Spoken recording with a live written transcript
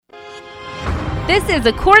This is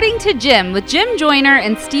According to Jim with Jim Joyner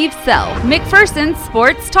and Steve Sell, McPherson's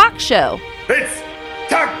sports talk show. It's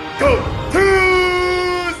Taco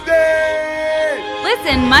Tuesday!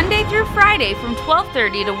 Listen Monday through Friday from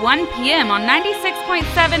 12:30 to 1 p.m. on 96.7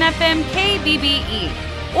 FM KBBE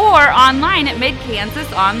or online at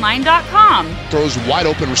midkansasonline.com. Throws wide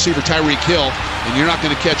open receiver Tyreek Hill, and you're not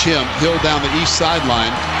going to catch him. Hill down the east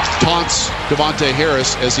sideline, taunts Devontae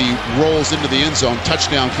Harris as he rolls into the end zone.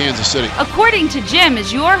 Touchdown, Kansas City. According to Jim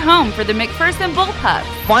is your home for the McPherson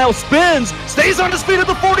Bullpups. Miles spins, stays on his feet at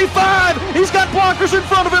the 45. He's got blockers in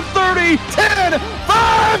front of him. 30, 10,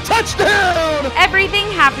 5, touchdown! Everything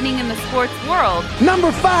happening in the sports world.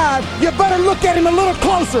 Number 5, you better look at him a little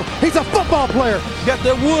closer. He's a football player. Got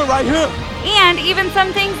that wood right here. And even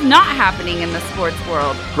some things not happening in the sports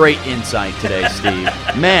world. Great insight today, Steve.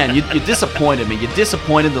 Man, you disappointed me. You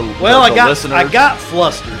disappointed the listeners. I got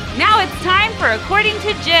flustered. Now it's time for According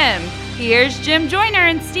to Jim. Here's Jim Joyner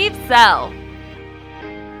and Steve Sell.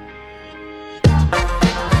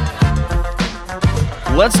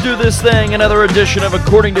 Let's do this thing. Another edition of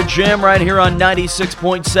According to Jim right here on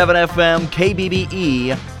 96.7 FM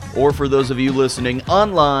KBBE, or for those of you listening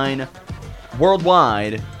online,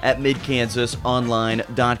 worldwide at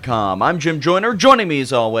midkansasonline.com. I'm Jim Joyner. Joining me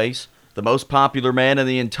as always, the most popular man in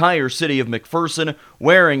the entire city of McPherson,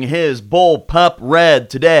 wearing his Bullpup red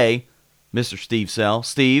today, Mr. Steve Sell.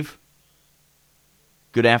 Steve,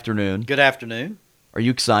 good afternoon. Good afternoon. Are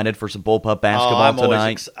you excited for some Bullpup basketball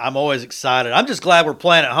tonight? I'm always excited. I'm just glad we're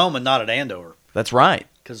playing at home and not at Andover. That's right.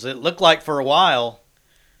 Because it looked like for a while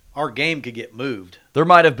our game could get moved. There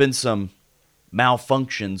might have been some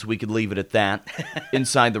malfunctions, we could leave it at that,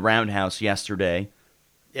 inside the Roundhouse yesterday.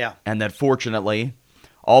 Yeah. And that fortunately,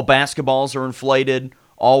 all basketballs are inflated,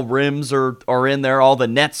 all rims are in there, all the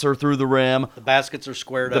nets are through the rim. The baskets are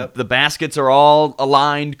squared up. The baskets are all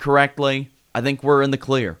aligned correctly. I think we're in the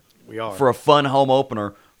clear. We are. For a fun home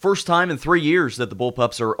opener. First time in 3 years that the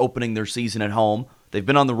Bullpups are opening their season at home. They've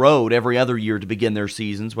been on the road every other year to begin their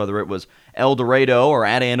seasons, whether it was El Dorado or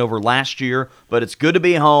at Andover last year. But it's good to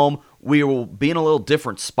be home. We will be in a little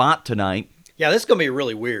different spot tonight. Yeah, this is going to be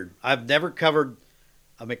really weird. I've never covered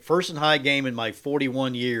a McPherson High game in my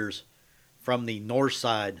 41 years from the north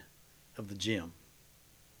side of the gym.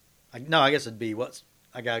 I guess it'd be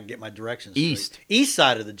I got to get my directions East. straight. East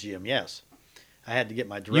side of the gym, yes. I had to get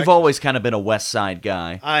my directions. You've always kind of been a West Side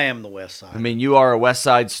guy. I am the West Side. I mean, you are a West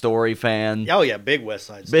Side Story fan. Oh, yeah, big West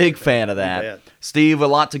Side Story Big fan of that. Steve, a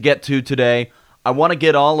lot to get to today. I want to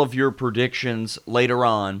get all of your predictions later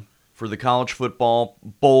on for the college football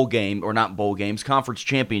bowl game, or not bowl games, conference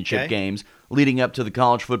championship games leading up to the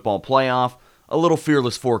college football playoff. A little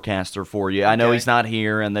fearless forecaster for you. I know he's not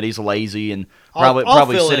here and that he's lazy and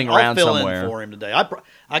probably sitting around somewhere. I'll fill in for him today.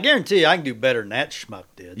 I guarantee you I can do better than that schmuck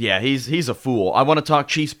did. Yeah, he's a fool. I want to talk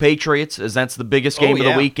Chiefs-Patriots, as that's the biggest game of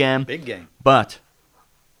the weekend. Big game. But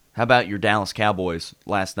how about your Dallas Cowboys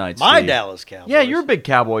last night, Steve? My Dallas Cowboys? Yeah, you're a big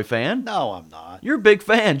Cowboy fan. No, I'm not. You're a big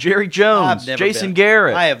fan. Jerry Jones, Jason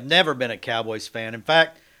Garrett. I have never been a Cowboys fan. In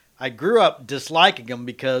fact, I grew up disliking them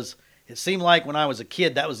because it seemed like when I was a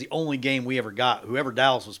kid, that was the only game we ever got. Whoever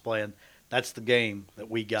Dallas was playing, that's the game that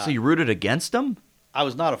we got. So you rooted against them? I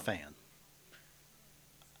was not a fan.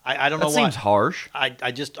 I don't know why. That seems harsh. I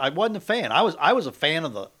wasn't a fan. I was a fan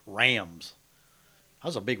of the Rams. I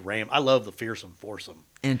was a big Ram. I love the fearsome foursome.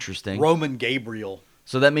 Interesting. Roman Gabriel.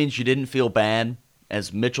 So that means you didn't feel bad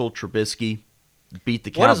as Mitchell Trubisky beat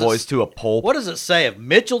the Cowboys to a pulp? What does it say of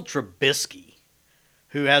Mitchell Trubisky,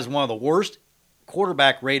 who has one of the worst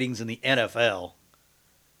quarterback ratings in the NFL,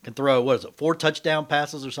 can throw, 4 touchdown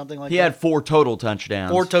passes or something like that? He had 4 total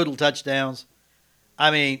touchdowns. 4 total touchdowns.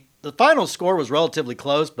 I mean, the final score was relatively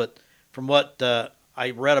close, but from what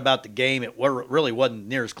I read about the game, it really wasn't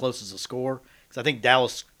near as close as the score. Because I think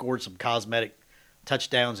Dallas scored some cosmetic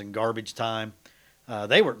touchdowns in garbage time.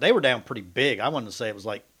 They were down pretty big. I wanted to say it was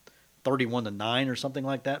like 31-9 or something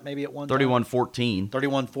like that, maybe at one time. 31-14.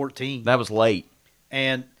 31-14. That was late.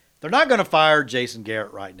 And they're not going to fire Jason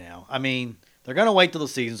Garrett right now. I mean, they're going to wait till the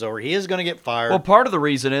season's over. He is going to get fired. Well, part of the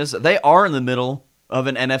reason is they are in the middle of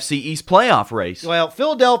an NFC East playoff race. Well,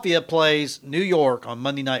 Philadelphia plays New York on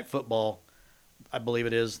Monday Night Football, I believe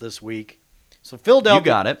it is this week. So Philadelphia, you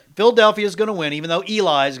got it. Philadelphia is going to win, even though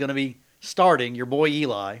Eli is going to be starting. Your boy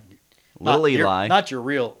Eli, Eli, not your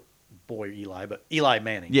real boy Eli, but Eli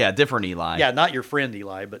Manning. Yeah, different Eli. Yeah, not your friend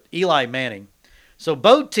Eli, but Eli Manning. So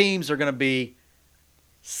both teams are going to be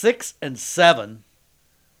 6-7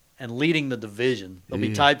 and leading the division. They'll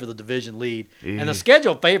be tied for the division lead, and the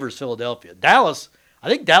schedule favors Philadelphia. I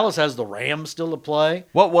think Dallas has the Rams still to play.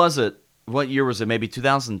 What was it? What year was it? Maybe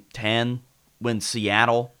 2010 when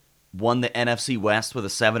Seattle won the NFC West with a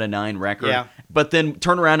 7-9 record. Yeah. But then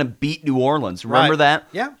turn around and beat New Orleans. Remember that?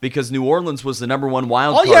 Yeah. Because New Orleans was the number one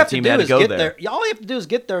wild All you card have to team do that had is to go get there. there. All you have to do is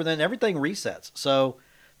get there, then everything resets. So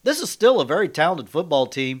this is still a very talented football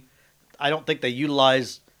team. I don't think they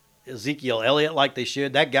utilize Ezekiel Elliott like they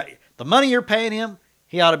should. That guy, the money you're paying him,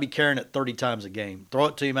 he ought to be carrying it 30 times a game. Throw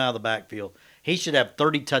it to him out of the backfield. He should have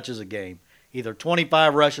 30 touches a game, either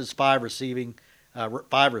 25 rushes, 5 receiving,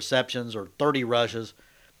 5 receptions, or 30 rushes.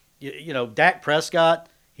 You know, Dak Prescott,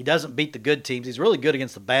 he doesn't beat the good teams. He's really good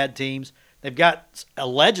against the bad teams. They've got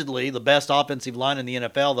allegedly the best offensive line in the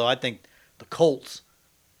NFL, though I think the Colts,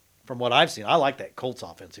 from what I've seen, I like that Colts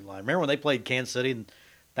offensive line. Remember when they played Kansas City and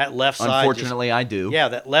that left side? Unfortunately, I do. Yeah,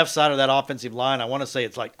 that left side of that offensive line, I want to say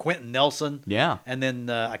it's like Quentin Nelson. Yeah. And then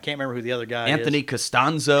I can't remember who the other guy Anthony is.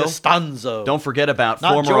 Costanzo. Costanzo. Don't forget about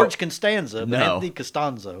Not former George Costanza, but No. Anthony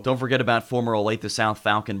Costanzo. Don't forget about former Olathe South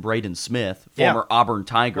Falcon Braden Smith, Yeah. former Auburn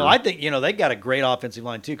Tiger. Well, I think, they got a great offensive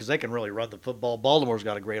line, too, because they can really run the football. Baltimore's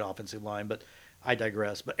got a great offensive line, but I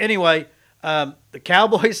digress. But anyway, the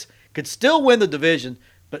Cowboys could still win the division,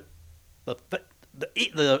 but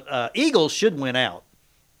the Eagles should win out.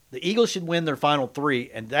 The Eagles should win their final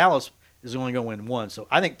 3, and Dallas is only going to win 1. So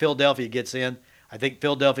I think Philadelphia gets in. I think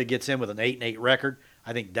Philadelphia gets in with an 8-8 record.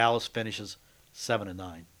 I think Dallas finishes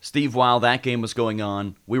 7-9. Steve, while that game was going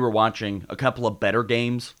on, we were watching a couple of better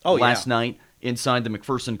games last night inside the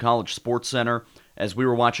McPherson College Sports Center as we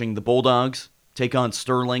were watching the Bulldogs take on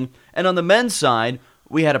Sterling. And on the men's side,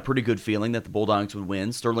 we had a pretty good feeling that the Bulldogs would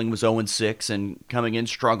win. Sterling was 0-6 and coming in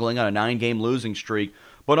struggling on a 9-game losing streak.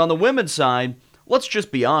 But on the women's side, let's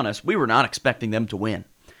just be honest, we were not expecting them to win.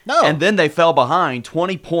 No. And then they fell behind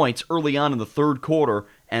 20 points early on in the third quarter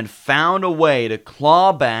and found a way to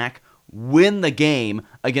claw back, win the game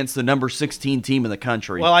against the number 16 team in the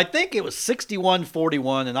country. Well, I think it was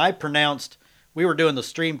 61-41, and we were doing the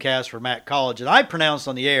streamcast for Matt College, and I pronounced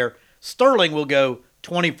on the air, Sterling will go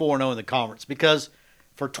 24-0 in the conference, because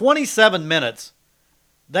for 27 minutes,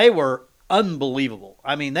 they were unbelievable.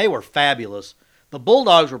 I mean, they were fabulous. The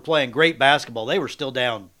Bulldogs were playing great basketball. They were still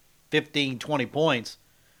down 15, 20 points.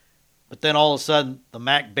 But then all of a sudden, the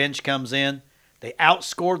MAC bench comes in. They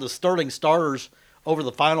outscored the Sterling starters over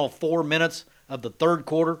the final 4 minutes of the third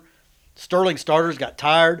quarter. Sterling starters got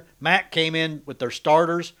tired. MAC came in with their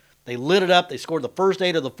starters. They lit it up. They scored the first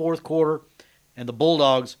 8 of the fourth quarter. And the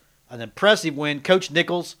Bulldogs, an impressive win. Coach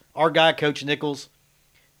Nichols, our guy, Coach Nichols,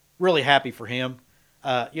 really happy for him.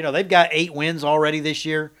 They've got 8 wins already this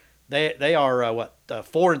year. They are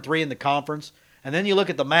 4-3 in the conference, and then you look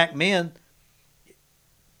at the MAC men.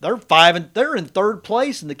 They're in third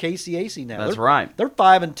place in the KCAC now. That's right. They're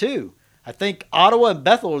 5-2. I think Ottawa and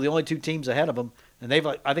Bethel are the only 2 teams ahead of them, and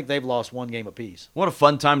I think they've lost 1 game apiece. What a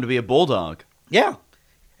fun time to be a Bulldog. Yeah,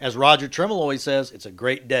 as Roger Trimmel always says, it's a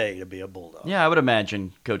great day to be a Bulldog. Yeah, I would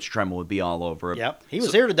imagine Coach Tremmel would be all over it. Yep, he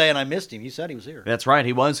was here today, and I missed him. He said he was here. That's right,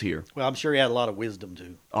 he was here. Well, I'm sure he had a lot of wisdom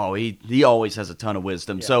too. Oh, he always has a ton of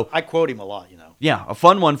wisdom. Yeah, So I quote him a lot, Yeah, a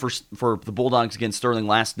fun one for the Bulldogs against Sterling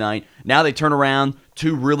last night. Now they turn around,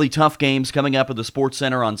 2 really tough games coming up at the Sports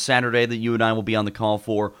Center on Saturday that you and I will be on the call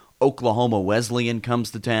for. Oklahoma Wesleyan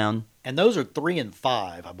comes to town. And those are 3-5,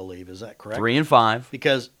 I believe. Is that correct? 3-5.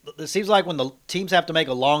 Because it seems like when the teams have to make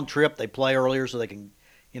a long trip, they play earlier so they can,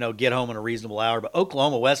 get home in a reasonable hour. But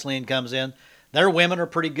Oklahoma Wesleyan comes in. Their women are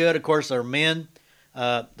pretty good. Of course, their men,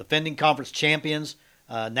 defending conference champions,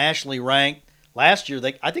 nationally ranked. Last year,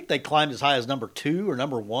 I think they climbed as high as number 2 or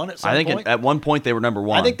number 1 at some point. I think at one point they were number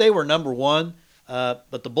 1. I think they were number 1.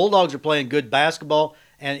 But the Bulldogs are playing good basketball.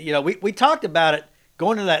 And, we talked about it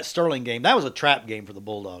going into that Sterling game. That was a trap game for the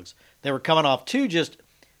Bulldogs. They were coming off 2 just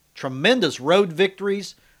tremendous road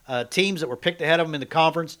victories, teams that were picked ahead of them in the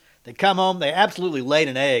conference. They come home. They absolutely laid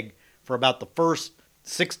an egg for about the first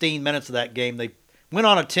 16 minutes of that game. They went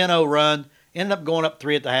on a 10-0 run, ended up going up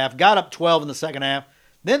 3 at the half, got up 12 in the second half.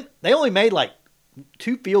 Then they only made like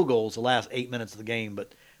 2 field goals the last 8 minutes of the game,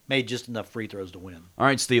 but made just enough free throws to win. All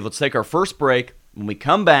right, Steve, let's take our first break. When we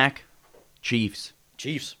come back, Chiefs,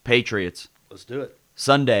 Patriots. Let's do it.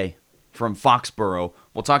 Sunday from Foxborough.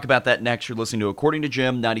 We'll talk about that next. You're listening to According to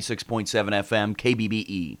Jim, 96.7 FM,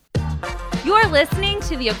 KBBE. You're listening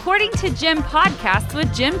to the According to Jim podcast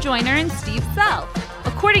with Jim Joyner and Steve Self.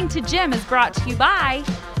 According to Jim is brought to you by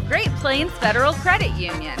Great Plains Federal Credit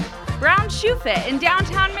Union, Brown Shoe Fit in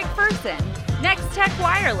downtown McPherson, Next Tech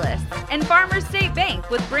Wireless, and Farmers State Bank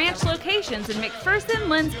with branch locations in McPherson,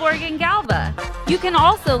 Lindsborg, and Galva. You can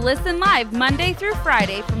also listen live Monday through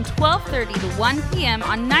Friday from 12:30 to 1 p.m.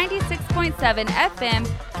 on 96.7 FM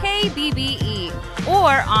KBBE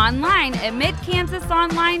or online at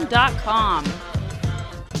midkansasonline.com.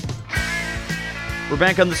 We're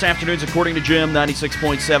back on this afternoon's According to Jim,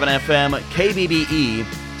 96.7 FM, KBBE.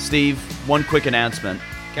 Steve, one quick announcement.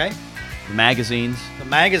 Okay. The magazines. The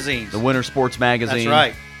magazines. The Winter Sports Magazine. That's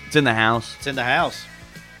right. It's in the house. It's in the house.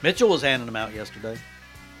 Mitchell was handing them out yesterday.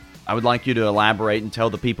 I would like you to elaborate and tell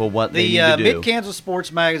the people what they need to do. The Mid-Kansas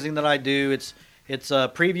Sports Magazine that I do, it's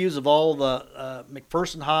previews of all the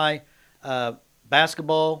McPherson High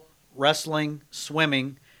basketball, wrestling,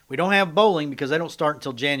 swimming. We don't have bowling because they don't start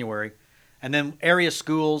until January. And then area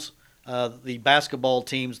schools, the basketball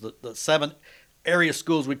teams, the 7 area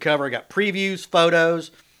schools we cover. I got previews, photos.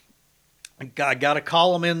 I got a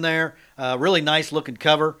column in there. Really nice looking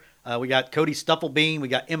cover. We got Cody Stufflebean. We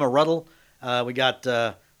got Emma Ruddle. We got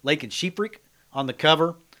Lake and Sheeprick on the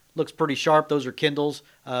cover. Looks pretty sharp. Those are Kindles.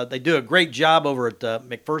 They do a great job over at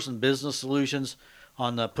McPherson Business Solutions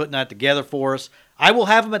on putting that together for us. I will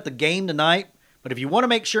have them at the game tonight. But if you want to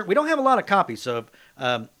make sure, we don't have a lot of copies. So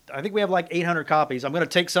I think we have like 800 copies. I'm going to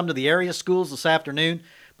take some to the area schools this afternoon.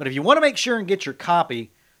 But if you want to make sure and get your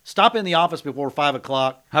copy, stop in the office before 5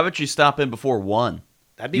 o'clock. How about you stop in before 1?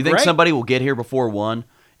 That'd be great. You think great. somebody will get here before 1?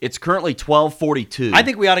 It's currently 12:42. I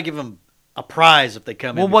think we ought to give them a prize if they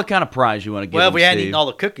come in. Well, what kind of prize you want to give them, if we hadn't Steve? eaten all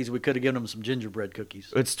the cookies, we could have given them some gingerbread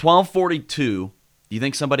cookies. It's 12:42. Do you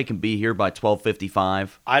think somebody can be here by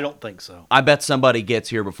 12:55? I don't think so. I bet somebody gets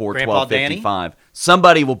here before Grandpa 12:55.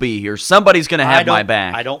 Somebody will be here. Somebody's going to have my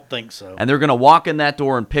back. I don't think so. And they're going to walk in that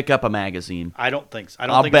door and pick up a magazine. I don't think so.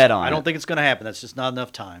 I'll bet on it. I don't think it's going to happen. That's just not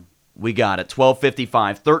enough time. We got it.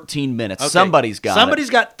 12:55, 13 minutes. Okay. Somebody's got Somebody's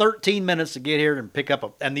got 13 minutes to get here and pick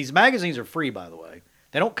up and these magazines are free, by the way.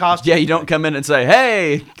 They don't cost Yeah, you you don't come in and say,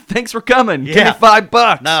 "Hey, thanks for coming. Give me Yeah.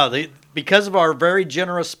 $5." No, because of our very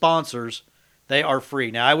generous sponsors, they are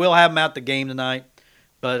free. Now, I will have them out the game tonight,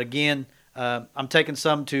 but again, I'm taking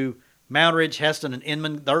some to Mound Ridge, Heston, and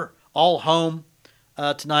Inman. They're all home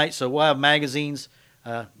tonight, so we'll have magazines.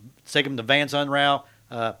 Take them to Vance Unrau,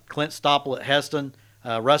 Clint Stoppel at Heston,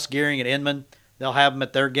 Russ Gearing at Inman. They'll have them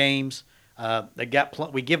at their games.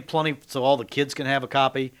 We give plenty so all the kids can have a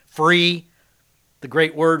copy. Free, the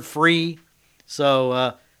great word free.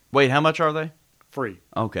 So Wait, how much are they? free.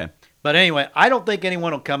 Okay. But anyway, I don't think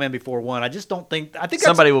anyone will come in before 1. I just don't think. I think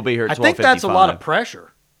Somebody will be here at I think that's a lot of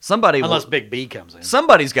pressure. Somebody Unless will, Big B comes in.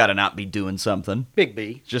 Somebody's got to not be doing something. Big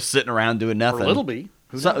B. Just sitting around doing nothing. Or Little B.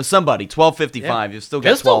 Somebody, 12:55. You've still got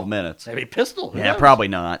Pistol? 12 minutes. Maybe Pistol. Who Yeah, knows? probably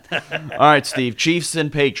not. All right, Steve. Chiefs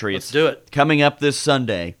and Patriots. Let's do it. Coming up this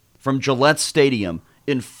Sunday from Gillette Stadium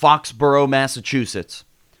in Foxborough, Massachusetts.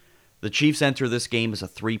 The Chiefs enter this game as a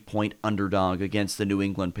 3-point underdog against the New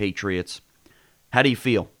England Patriots. How do you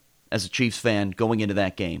feel as a Chiefs fan going into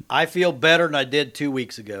that game? I feel better than I did 2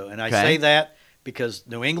 weeks ago. And I Okay. say that because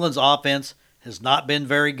New England's offense has not been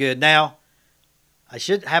very good. Now, I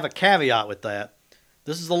should have a caveat with that.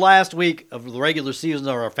 This is the last week of the regular season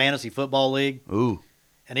of our fantasy football league. Ooh.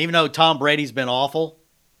 And even though Tom Brady's been awful,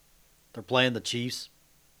 they're playing the Chiefs.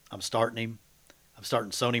 I'm starting him. I'm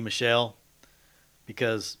starting Sony Michel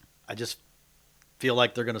because I just feel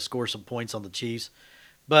like they're going to score some points on the Chiefs.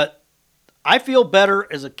 But I feel better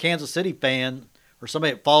as a Kansas City fan or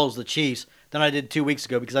somebody that follows the Chiefs than I did 2 weeks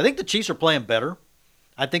ago because I think the Chiefs are playing better.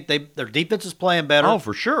 I think their defense is playing better. Oh,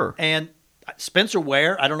 for sure. And Spencer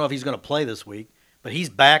Ware, I don't know if he's going to play this week, but he's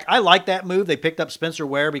back. I like that move. They picked up Spencer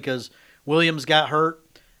Ware because Williams got hurt.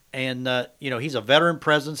 And, he's a veteran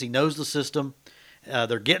presence. He knows the system.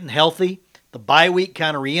 They're getting healthy. The bye week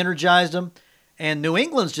kind of re-energized them. And New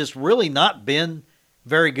England's just really not been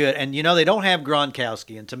very good. And, they don't have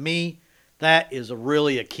Gronkowski. And to me, that is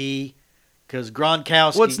really a key because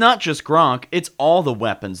Gronkowski. Well, it's not just Gronk. It's all the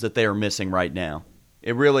weapons that they are missing right now.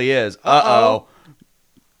 It really is. Uh-oh.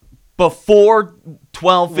 Before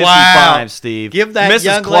 12:55, Wow. Steve. Give that Mrs.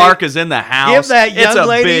 young Clark lady- is in the house. Give that young it's a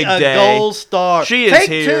lady big a day. gold star. She is Take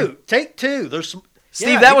here. two. Take two. There's some. Steve,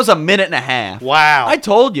 Yeah, that was a minute and a half. Wow. I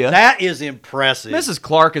told you. That is impressive. Mrs.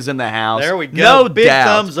 Clark is in the house. There we go. No Big doubt.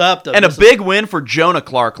 thumbs up to and Mrs. a big win for Jonah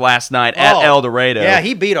Clark last night at Oh, El Dorado. Yeah,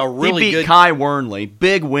 he beat a really he beat good. Kai Wernley.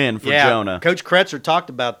 Big win for Jonah. Coach Kretzer talked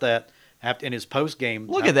about that in his post game.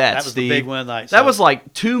 Look at that, That was Steve. the big win night. That So was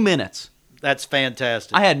like 2 minutes. that's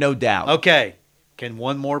fantastic. I had no doubt. Okay, can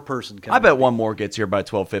one more person come? I bet in? one more gets here by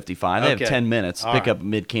 12:55. They Okay. have 10 minutes to All pick right. up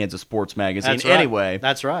Mid-Kansas Sports Magazine. That's right. Anyway,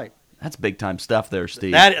 That's right. that's big-time stuff there,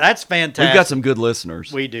 Steve. That's fantastic. We've got some good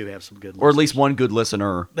listeners. We do have some good. Or at least one good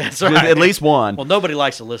listener. That's right. At least one. Well, nobody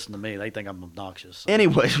likes to listen to me. They think I'm obnoxious. So.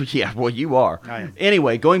 Anyway, yeah, well, you are. I am.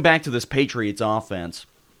 Anyway, going back to this Patriots offense,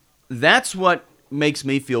 that's what makes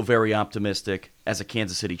me feel very optimistic as a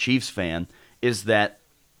Kansas City Chiefs fan, is that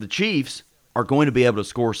the Chiefs are going to be able to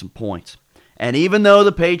score some points. And even though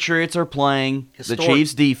the Patriots are playing Historic. the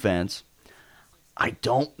Chiefs' defense, I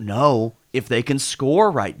don't know if they can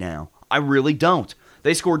score right now. I really don't.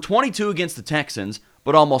 They scored 22 against the Texans,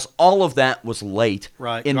 but almost all of that was late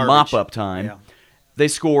in garbage. mop-up time. Yeah. They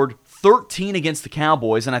scored 13 against the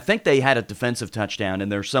Cowboys, and I think they had a defensive touchdown in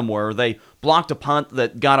there somewhere. They blocked a punt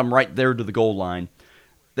that got them right there to the goal line.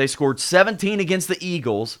 They scored 17 against the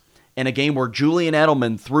Eagles in a game where Julian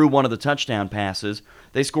Edelman threw one of the touchdown passes.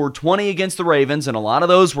 They scored 20 against the Ravens, and a lot of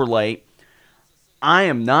those were late. I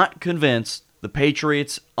am not convinced the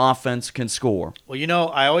Patriots' offense can score.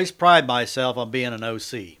 Well, I always pride myself on being an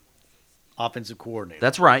OC, offensive coordinator.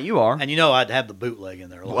 That's right, you are. And I'd have the bootleg in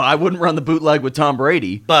there. Well, I wouldn't run the bootleg with Tom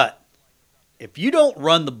Brady. But if you don't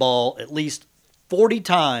run the ball at least 40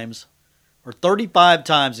 times or 35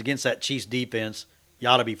 times against that Chiefs defense, you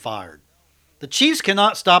ought to be fired. The Chiefs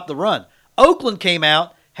cannot stop the run. Oakland came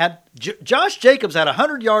out, had Josh Jacobs had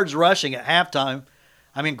 100 yards rushing at halftime.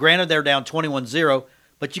 I mean, granted, they're down 21-0,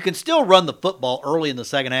 but you can still run the football early in the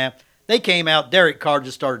second half. They came out. Derek Carr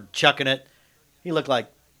just started chucking it. He looked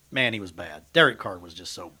like, man, he was bad. Derek Carr was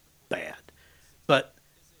just so bad. But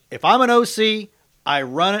if I'm an OC, I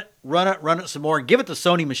run it some more, and give it to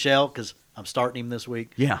Sony Michel because I'm starting him this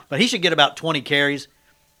week. Yeah. But he should get about 20 carries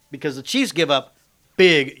because the Chiefs give up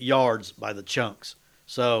big yards by the chunks.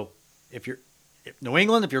 So if New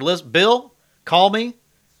England, if you're listening, Bill, call me.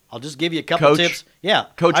 I'll just give you a couple tips. Yeah.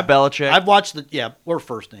 Coach Belichick. I've watched we're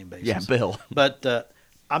first name basis. Yeah, Bill. But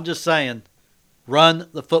I'm just saying, run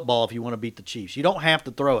the football if you want to beat the Chiefs. You don't have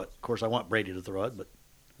to throw it. Of course, I want Brady to throw it, but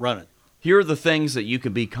run it. Here are the things that you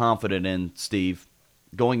can be confident in, Steve,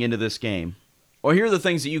 going into this game. Or here are the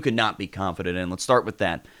things that you could not be confident in. Let's start with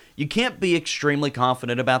that. You can't be extremely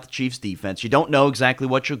confident about the Chiefs' defense. You don't know exactly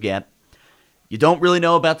what you'll get. You don't really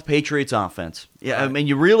know about the Patriots' offense. Yeah, right. I mean,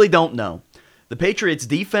 you really don't know. The Patriots'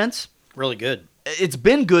 defense, really good. It's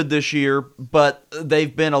been good this year, but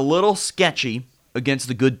they've been a little sketchy against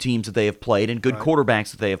the good teams that they have played and good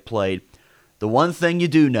quarterbacks that they have played. The one thing you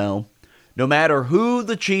do know, no matter who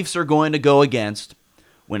the Chiefs are going to go against,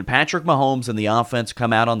 when Patrick Mahomes and the offense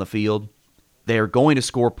come out on the field, they are going to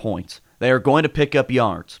score points. They are going to pick up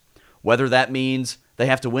yards. Whether that means they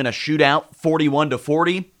have to win a shootout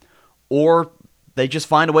 41-40 or they just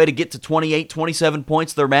find a way to get to 28, 27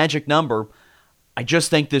 points, their magic number, I just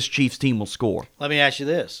think this Chiefs team will score. Let me ask you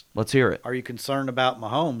this. Let's hear it. Are you concerned about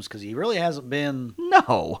Mahomes? Because he really hasn't been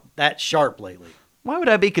that sharp lately. Why would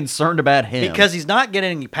I be concerned about him? Because he's not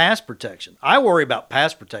getting any pass protection. I worry about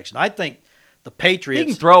pass protection. I think the Patriots... He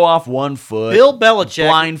can throw off one foot. Bill Belichick...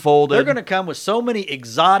 Blindfolded. They're going to come with so many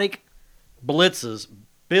exotic blitzes.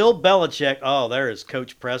 Bill Belichick... Oh, there is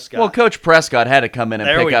Coach Prescott. Well, Coach Prescott had to come in and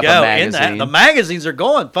pick up a magazine. The magazines are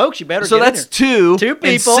going. Folks, you better get in there. So that's two people.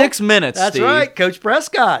 In 6 minutes, That's Steve. right, Coach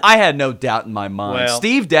Prescott. I had no doubt in my mind.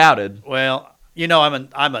 Steve doubted. Well, I'm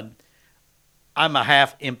a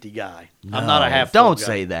half-empty guy. No, I'm not a half-full Don't guy.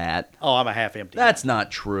 say that. Oh, I'm a half-empty That's guy.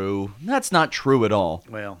 not true. That's not true at all.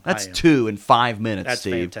 Well, that's 2 in 5 minutes, That's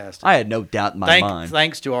Steve. fantastic. I had no doubt in my mind.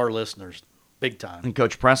 Thanks to our listeners. Big time. And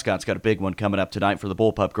Coach Prescott's got a big one coming up tonight for the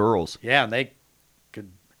Bullpup girls. Yeah, and they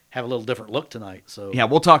could have a little different look tonight. So yeah,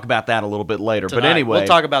 we'll talk about that a little bit later. Tonight. But anyway, we'll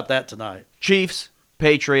talk about that tonight. Chiefs,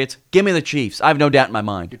 Patriots, give me the Chiefs. I have no doubt in my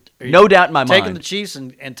mind. No doubt in my mind. Taking the Chiefs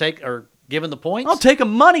and giving the points? I'll take a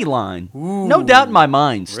money line. Ooh, no doubt in my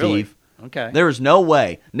mind, Steve. Really? Okay. There is no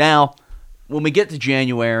way. Now, when we get to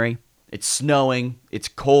January, it's snowing, it's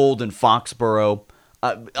cold in Foxborough.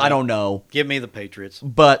 I don't know. Give me the Patriots.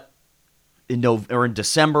 But in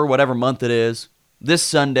December, whatever month it is, this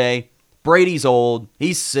Sunday, Brady's old,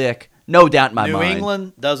 he's sick, no doubt in my mind. New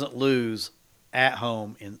England doesn't lose at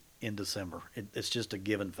home in December. It's just a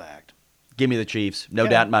given fact. Give me the Chiefs, no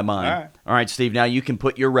doubt in my mind. All right, Steve, now you can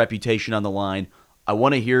put your reputation on the line. I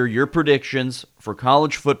want to hear your predictions for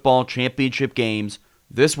college football championship games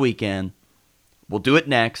this weekend. We'll do it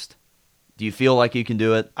next. Do you feel like you can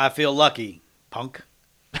do it? I feel lucky, punk.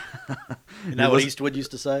 Isn't that what Eastwood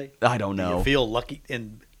used to say? I don't know. You feel lucky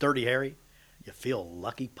in Dirty Harry? You feel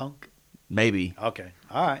lucky, punk? Maybe. Okay.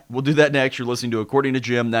 All right. We'll do that next. You're listening to According to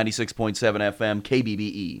Jim, 96.7 FM,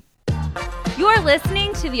 KBBE. You're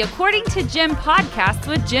listening to the According to Jim podcast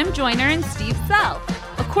with Jim Joyner and Steve Self.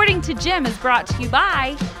 According to Jim is brought to you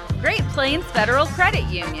by Great Plains Federal Credit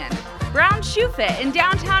Union, Brown Shoe Fit in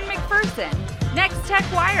downtown McPherson, Next Tech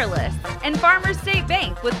Wireless, and Farmers State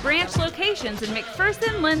Bank with branch locations in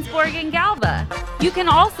McPherson, Lindsborg, and Galva. You can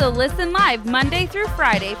also listen live Monday through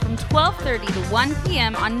Friday from 12:30 to 1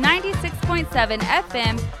 p.m. on 96.7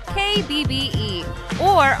 FM KBBE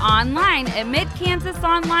or online at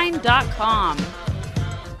midkansasonline.com.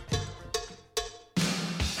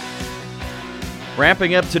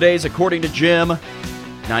 Wrapping up today's According to Jim,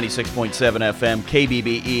 96.7 FM,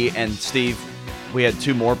 KBBE, and Steve, we had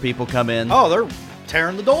 2 more people come in. Oh, they're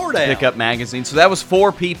tearing the door down. Pick up magazines. So that was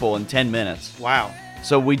 4 people in 10 minutes. Wow.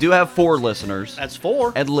 So we do have 4 listeners. That's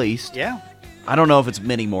 4. At least. Yeah. I don't know if it's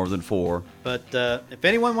many more than 4. But if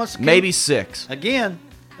anyone wants to come, maybe 6. Again,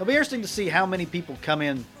 it'll be interesting to see how many people come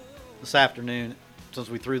in this afternoon since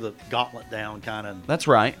we threw the gauntlet down kind of. That's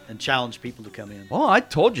right. And challenged people to come in. Well, I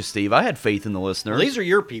told you, Steve. I had faith in the listeners. Well, these are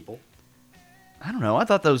your people. I don't know. I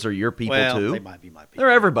thought those are your people, too. They might be my people. They're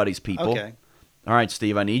everybody's people. Okay. All right,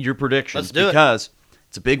 Steve, I need your predictions. Let's do it. Because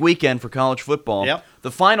it's a big weekend for college football. Yep. The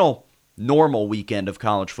final normal weekend of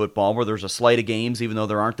college football where there's a slate of games, even though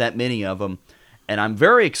there aren't that many of them. And I'm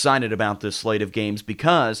very excited about this slate of games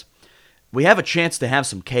because we have a chance to have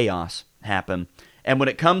some chaos happen. And when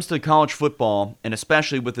it comes to college football, and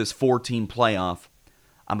especially with this 4-team playoff,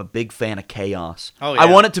 I'm a big fan of chaos. Oh, yeah. I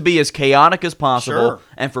want it to be as chaotic as possible Sure.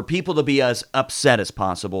 and for people to be as upset as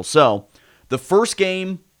possible. So the first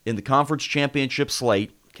game in the conference championship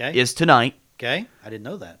slate is tonight. Okay. I didn't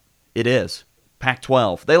know that. It is.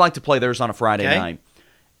 Pac-12. They like to play theirs on a Friday night.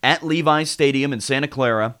 At Levi's Stadium in Santa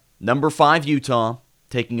Clara, number 5 Utah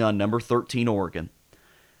taking on number 13 Oregon.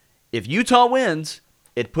 If Utah wins,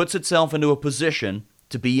 it puts itself into a position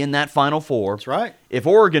to be in that Final Four. That's right. If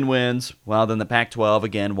Oregon wins, well, then the Pac-12,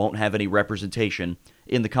 again, won't have any representation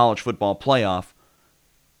in the college football playoff.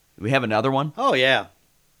 Do we have another one? Oh, yeah.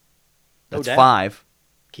 No That's doubt. 5.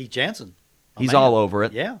 Keith Jansen. He's all over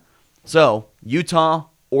it. Yeah. So, Utah,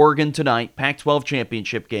 Oregon tonight, Pac-12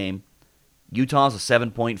 championship game. Utah's a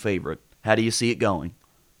 7-point favorite. How do you see it going?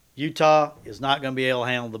 Utah is not going to be able to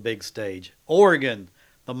handle the big stage. Oregon,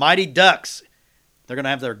 the Mighty Ducks, they're going to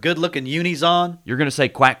have their good-looking unis on. You're going to say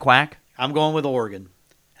quack, quack? I'm going with Oregon,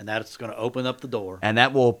 and that's going to open up the door. And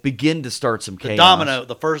that will begin to start some chaos.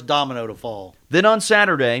 The first domino to fall. Then on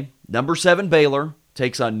Saturday, number 7 Baylor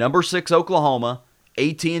takes on number 6 Oklahoma,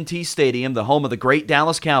 AT&T Stadium, the home of the great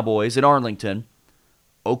Dallas Cowboys in Arlington.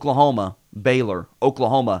 Oklahoma, Baylor,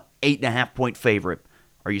 Oklahoma, 8.5-point favorite.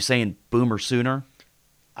 Are you saying Boomer Sooner?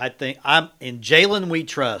 I think I'm in Jalen we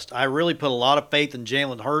trust. I really put a lot of faith in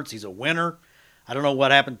Jalen Hurts. He's a winner. I don't know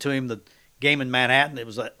what happened to him the game in Manhattan. It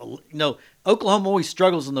was Oklahoma always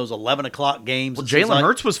struggles in those 11 o'clock games. Well, Jalen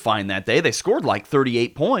Hurts was fine that day. They scored like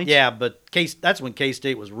 38 points. Yeah, but that's when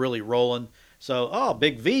K-State was really rolling. So,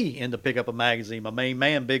 Big V in to pick up a magazine. My main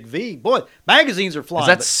man, Big V. Boy, magazines are flying. Is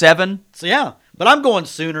that 7? So, yeah. But I'm going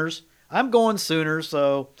Sooners.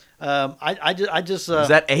 So I just. Is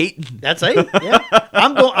that 8? That's 8. Yeah.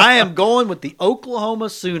 I am going with the Oklahoma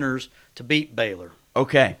Sooners to beat Baylor.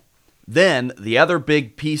 Okay. Then the other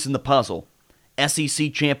big piece in the puzzle,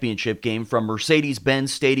 SEC championship game from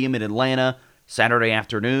Mercedes-Benz Stadium in Atlanta, Saturday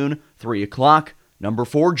afternoon, 3 o'clock. Number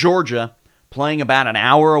 4 Georgia playing about an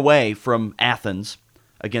hour away from Athens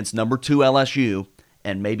against number 2 LSU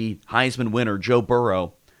and maybe Heisman winner Joe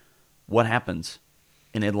Burrow. What happens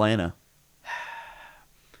in Atlanta?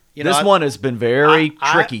 This one has been very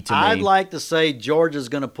tricky to me. I'd like to say Georgia's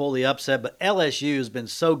going to pull the upset, but LSU has been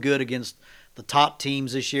so good against the top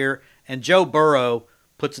teams this year, and Joe Burrow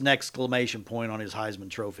puts an exclamation point on his Heisman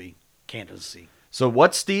Trophy candidacy. So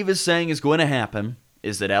what Steve is saying is going to happen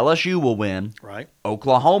is that LSU will win, right?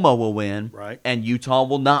 Oklahoma will win, right? And Utah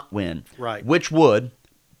will not win, right? Which would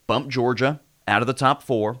bump Georgia out of the top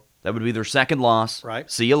 4. That would be their second loss.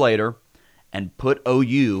 Right. See you later. And put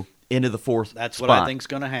OU into the 4th That's spot. what I think's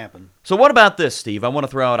going to happen. So what about this, Steve? I want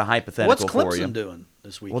to throw out a hypothetical What's for you. Clemson doing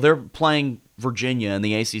this week? Well, they're playing Virginia in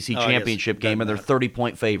the ACC championship game, and they're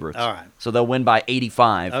 30-point favorites. All right. So they'll win by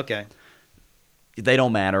 85. Okay. They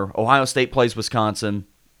don't matter. Ohio State plays Wisconsin.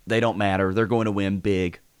 They don't matter. They're going to win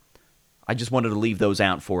big. I just wanted to leave those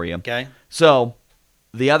out for you. Okay. So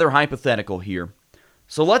the other hypothetical here.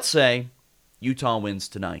 So let's say Utah wins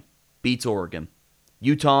tonight, beats Oregon.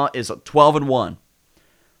 Utah is 12-1.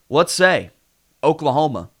 Let's say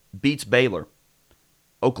Oklahoma beats Baylor.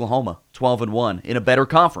 Oklahoma 12-1 in a better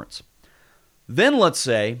conference. Then let's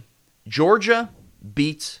say Georgia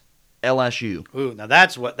beats LSU. Ooh, now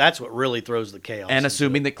that's what really throws the chaos. And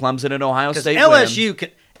assuming that Clemson and Ohio State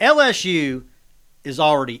LSU is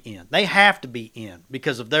already in. They have to be in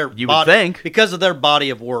because of their because of their body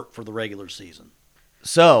of work for the regular season.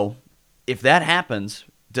 So, if that happens,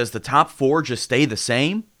 does the top 4 just stay the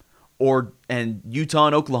same? And Utah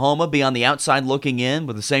and Oklahoma be on the outside looking in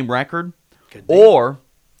with the same record? Or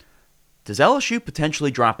does LSU potentially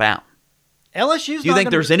drop out? LSU's Do you think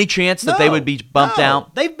there's any chance that they would be bumped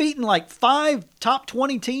out? They've beaten like 5 top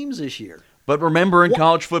 20 teams this year. But remember, in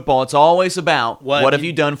college football, it's always about what have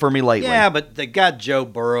you done for me lately? Yeah, but they got Joe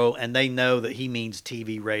Burrow, and they know that he means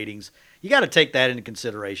TV ratings. You got to take that into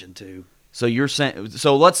consideration, too. So you're saying,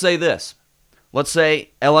 so let's say this. Let's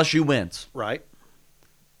say LSU wins, Right.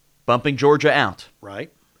 bumping Georgia out.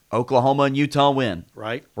 Right. Oklahoma and Utah win.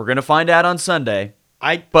 Right. We're going to find out on Sunday.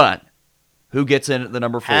 But who gets in at the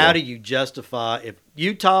number 4? How do you justify if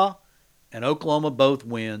Utah and Oklahoma both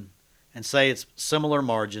win and say it's similar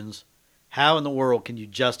margins? How in the world can you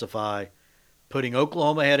justify putting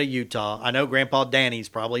Oklahoma ahead of Utah? I know Grandpa Danny's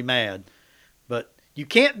probably mad, but you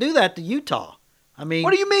can't do that to Utah. I mean,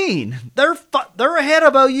 What do you mean? they're ahead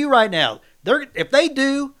of OU right now. If they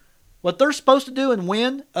do what they're supposed to do and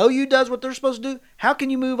win, OU does what they're supposed to do. How can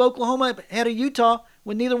you move Oklahoma ahead of Utah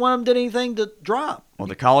when neither one of them did anything to drop? Well,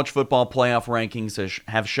 the college football playoff rankings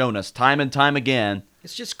have shown us time and time again.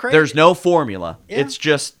 It's just crazy. There's no formula. Yeah. It's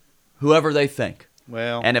just whoever they think.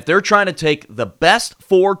 Well, And if they're trying to take the best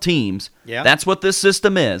 4 teams, Yeah. that's what this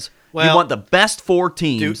system is. You Well, want the best 4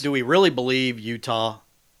 teams. do we really believe Utah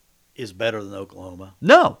is better than Oklahoma?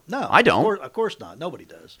 No, No, I don't. Of course not. Nobody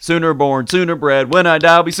does. Sooner born, sooner bred. When I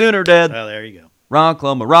die, I'll be sooner dead. Well, there you go.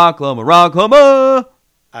 Rocklahoma, Rocklahoma, Rocklahoma.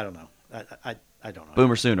 I don't know. I don't know.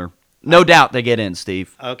 Boomer Sooner. No doubt they get in,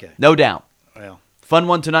 Steve. Okay. No doubt. Well. Fun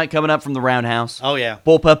one tonight coming up from the Roundhouse. Oh yeah.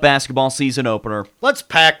 Bullpup basketball season opener. Let's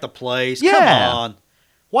pack the place. Yeah. Come on.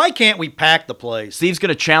 Why can't we pack the place? Steve's going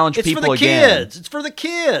to challenge It's people for the again. kids. It's for the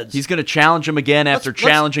kids. He's going to challenge them again after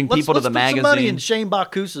challenging people to the let's put some money in magazine. Shane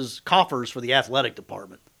Bakusa's coffers for the athletic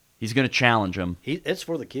department. He's going to challenge them. It's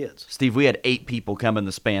for the kids. Steve, we had 8 people come in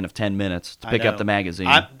the span of 10 minutes to pick I up know. the magazine.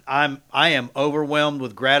 I am overwhelmed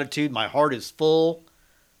with gratitude. My heart is full.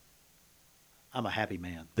 I'm a happy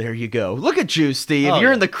man. There you go. Look at you, Steve. Oh, You're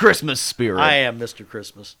yeah. in the Christmas spirit. I am Mr.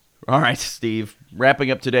 Christmas. All right, Steve.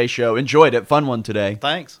 Wrapping up today's show. Enjoyed it. Fun one today.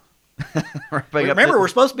 Thanks. Wrapping up Remember, we're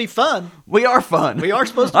supposed to be fun. we are fun. We are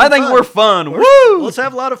supposed to be I think fun. we're fun. Woo! Let's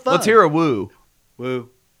have a lot of fun. Let's hear a woo. Woo.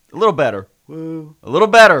 A little better. Woo. A little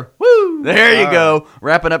better. Woo! There you All go.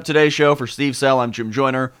 Wrapping up today's show for Steve Sell. I'm Jim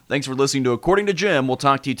Joyner. Thanks for listening to According to Jim. We'll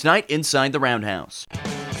talk to you tonight inside the Roundhouse.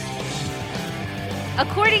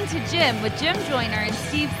 According to Jim with Jim Joyner and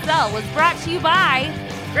Steve Sell was brought to you by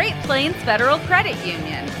Great Plains Federal Credit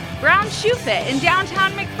Union, Brown Shoe Fit in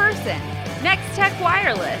downtown McPherson, Next Tech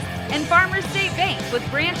Wireless, and Farmers State Bank with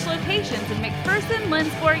branch locations in McPherson,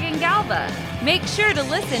 Lindsborg, and Galva. Make sure to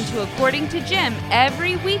listen to According to Jim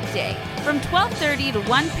every weekday from 12:30 to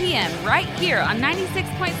 1 p.m. right here on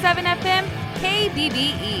 96.7 FM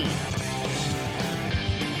KBBE.